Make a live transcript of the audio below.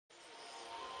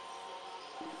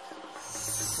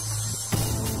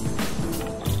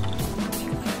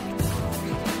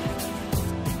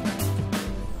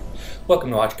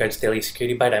Welcome to WatchGuard's Daily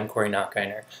Security Byte. I'm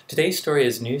Nachreiner. Today's story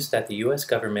is news that the U.S.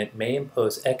 government may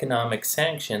impose economic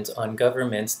sanctions on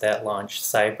governments that launch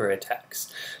cyber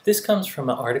attacks. This comes from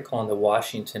an article in the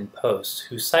Washington Post,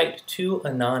 who cite two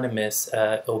anonymous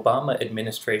Obama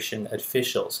administration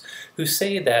officials who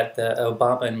say that the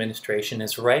Obama administration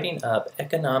is writing up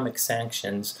economic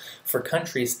sanctions for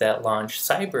countries that launch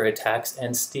cyber attacks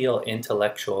and steal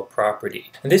intellectual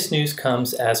property. And this news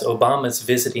comes as Obama's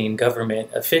visiting government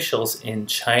officials in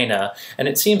China, and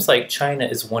it seems like China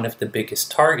is one of the biggest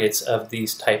targets of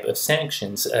these type of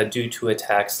sanctions due to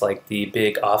attacks like the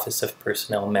big Office of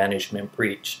Personnel Management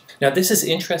breach. Now, this is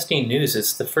interesting news.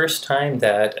 It's the first time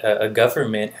that a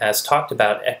government has talked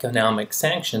about economic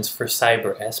sanctions for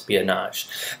cyber espionage.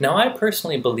 Now, I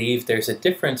personally believe there's a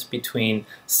difference between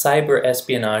cyber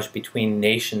espionage between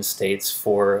nation states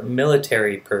for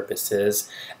military purposes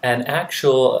and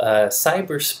actual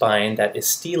cyber spying that is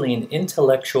stealing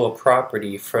intellectual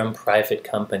property from private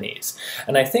companies.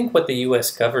 And I think what the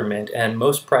US government and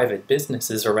most private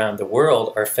businesses around the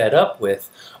world are fed up with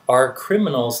are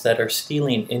criminals that are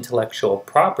stealing intellectual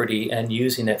property and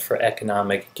using it for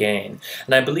economic gain.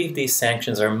 And I believe these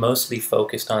sanctions are mostly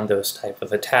focused on those type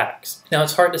of attacks. Now,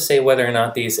 it's hard to say whether or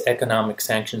not these economic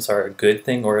sanctions are a good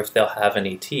thing or if they'll have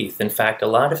any teeth. In fact, a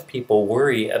lot of people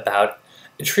worry about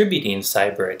attributing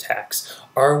cyber attacks.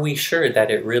 Are we sure that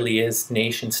it really is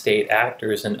nation-state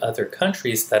actors in other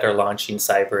countries that are launching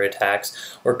cyber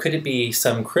attacks, or could it be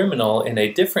some criminal in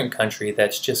a different country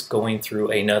that's just going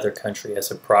through another country as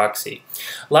a proxy?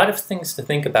 A lot of things to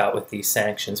think about with these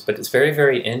sanctions, but it's very,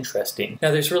 very interesting.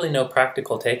 Now, there's really no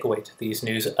practical takeaway to these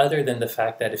news other than the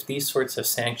fact that if these sorts of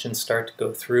sanctions start to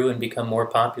go through and become more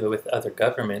popular with other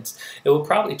governments, it will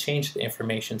probably change the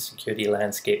information security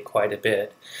landscape quite a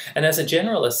bit. And as a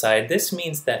general aside, this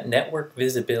means that network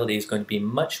visibility is going to be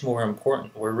much more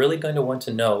important. We're really going to want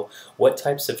to know what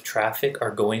types of traffic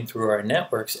are going through our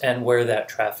networks and where that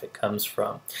traffic comes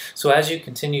from. So as you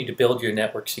continue to build your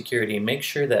network security, make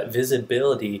sure that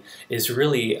visibility is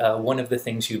really one of the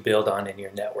things you build on in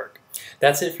your network.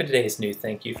 That's it for today's news.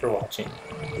 Thank you for watching.